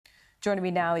Joining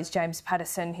me now is James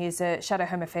Paterson. He's a Shadow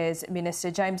Home Affairs Minister.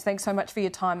 James, thanks so much for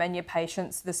your time and your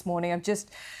patience this morning. I've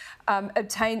just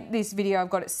obtained this video.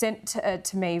 I've got it sent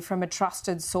to me from a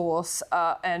trusted source,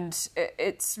 and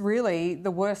it's really the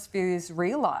worst views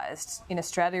realised in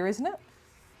Australia, isn't it?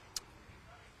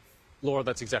 Laura,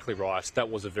 that's exactly right. That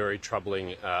was a very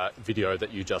troubling video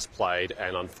that you just played,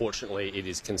 and unfortunately it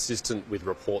is consistent with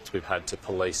reports we've had to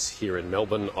police here in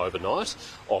Melbourne overnight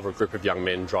of a group of young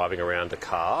men driving around a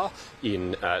car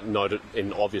in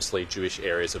obviously Jewish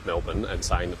areas of Melbourne and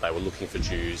saying that they were looking for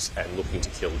Jews and looking to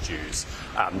kill Jews.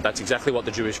 That's exactly what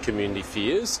the Jewish community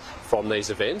fears from these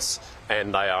events,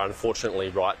 and they are unfortunately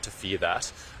right to fear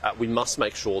that. We must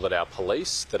make sure that our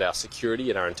police, that our security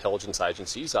and our intelligence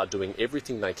agencies are doing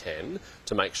everything they can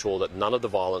to make sure that none of the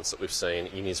violence that we've seen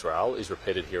in Israel is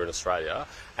repeated here in Australia,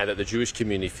 and that the Jewish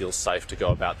community feels safe to go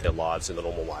about their lives in the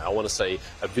normal way. I want to see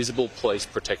a visible police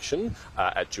protection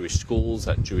at Jewish schools,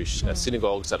 at Jewish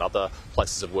synagogues, at other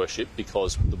places of worship,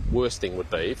 because the worst thing would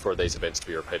be for these events to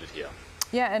be repeated here.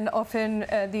 Yeah, and often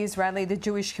the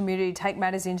Jewish community take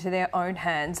matters into their own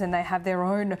hands, and they have their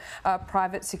own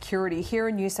private security. Here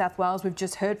in New South Wales, we've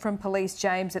just heard from police,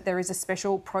 James, that there is a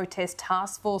special protest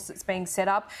task force that's being set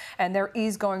up, and there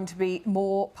is going to be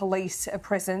more police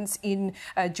presence in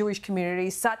Jewish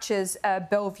communities, such as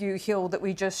Bellevue Hill that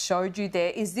we just showed you there.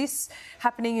 Is this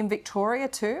happening in Victoria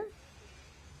too?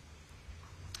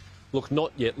 Look,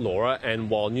 not yet, Laura, and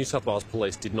while New South Wales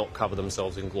Police did not cover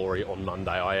themselves in glory on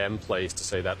Monday, I am pleased to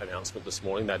see that announcement this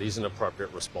morning. That is an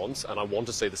appropriate response, and I want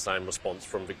to see the same response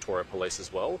from Victoria Police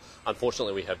as well.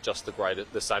 Unfortunately, we have just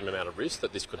the same amount of risk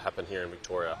that this could happen here in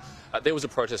Victoria. There was a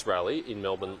protest rally in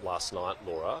Melbourne last night,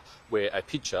 Laura, where a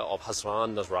picture of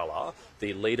Hassan Nasrallah,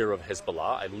 the leader of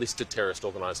Hezbollah, a listed terrorist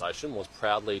organisation, was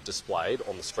proudly displayed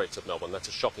on the streets of Melbourne. That's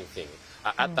a shocking thing.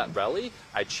 At that rally,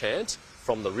 a chant,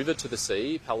 "From the river to the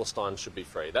sea, Palestine should be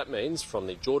free." That means from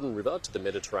the Jordan River to the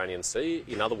Mediterranean Sea.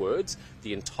 In other words,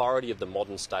 the entirety of the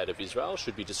modern state of Israel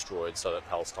should be destroyed so that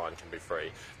Palestine can be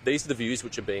free. These are the views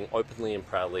which are being openly and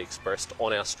proudly expressed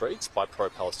on our streets by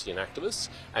pro-Palestinian activists,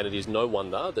 and it is no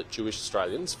wonder that Jewish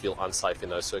Australians feel unsafe in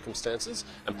those circumstances,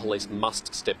 and police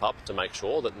must step up to make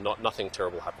sure that nothing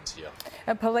terrible happens here.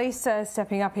 Police are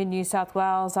stepping up in New South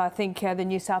Wales. I think the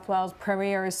New South Wales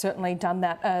Premier has certainly done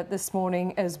that this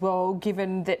morning as well,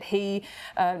 given that he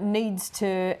needs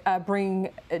to bring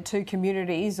two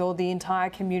communities or the entire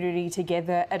community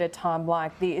together at a time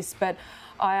like this. But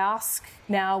I ask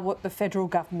now what the federal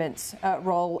government's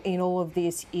role in all of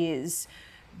this is.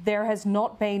 There has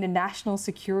not been a National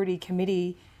Security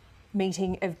Committee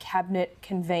meeting of Cabinet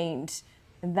convened,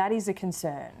 and that is a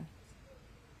concern.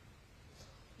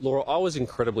 Laura, I was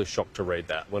incredibly shocked to read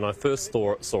that. When I first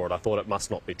saw it, I thought it must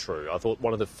not be true. I thought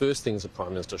one of the first things the Prime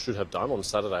Minister should have done on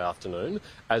Saturday afternoon,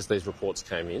 as these reports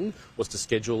came in, was to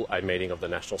schedule a meeting of the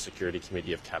National Security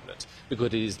Committee of Cabinet, because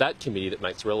it is that committee that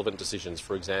makes relevant decisions,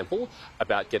 for example,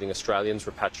 about getting Australians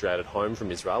repatriated home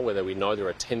from Israel, where we know there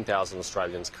are 10,000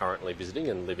 Australians currently visiting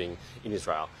and living in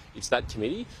Israel. It's that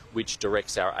committee which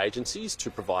directs our agencies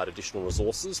to provide additional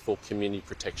resources for community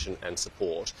protection and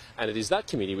support. And it is that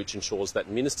committee which ensures that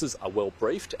ministers are well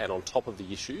briefed and on top of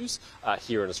the issues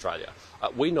here in Australia.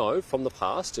 We know from the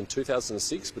past, in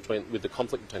 2006, with the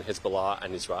conflict between Hezbollah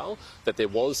and Israel, that there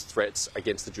was threats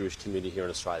against the Jewish community here in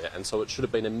Australia. And so it should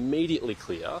have been immediately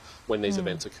clear when these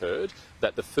events occurred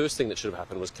that the first thing that should have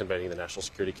happened was convening the National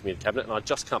Security Committee Cabinet, and I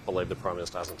just can't believe the Prime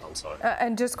Minister hasn't done so.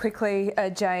 And just quickly,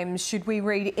 James, should we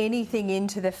read anything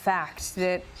into the fact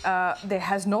that there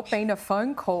has not been a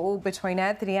phone call between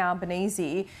Anthony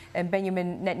Albanese and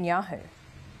Benjamin Netanyahu?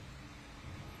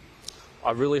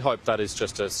 I really hope that is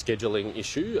just a scheduling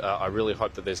issue. I really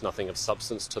hope that there's nothing of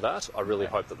substance to that. I really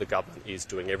hope that the government is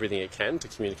doing everything it can to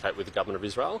communicate with the government of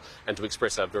Israel and to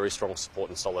express our very strong support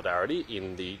and solidarity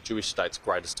in the Jewish state's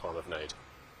greatest time of need.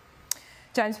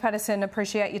 James Paterson,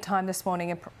 appreciate your time this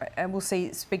morning, and we'll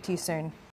speak to you soon.